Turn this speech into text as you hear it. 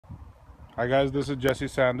Hi guys, this is Jessi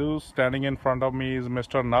Sandhu. Standing in front of me is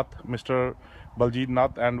Mr. Nath, Mr. Baljit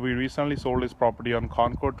Nath, and we recently sold his property on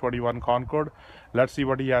Concord, 21 Concord. Let's see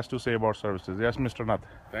what he has to say about services. Yes, Mr. Nath.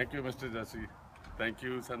 Thank you, Mr. Jessi. Thank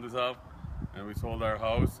you, Sandhu Saab. And we sold our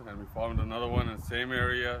house and we found another one in the same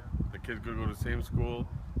area. The kids could go to the same school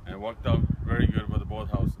and it worked out very good with both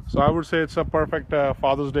houses. So I would say it's a perfect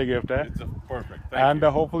Father's Day gift, eh? It's perfect. Thank and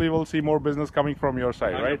hopefully we'll see more business coming from your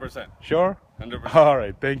side, 100%. right? Sure? 100%. All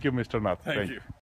right. Thank you, Mr. Nath. Thank you.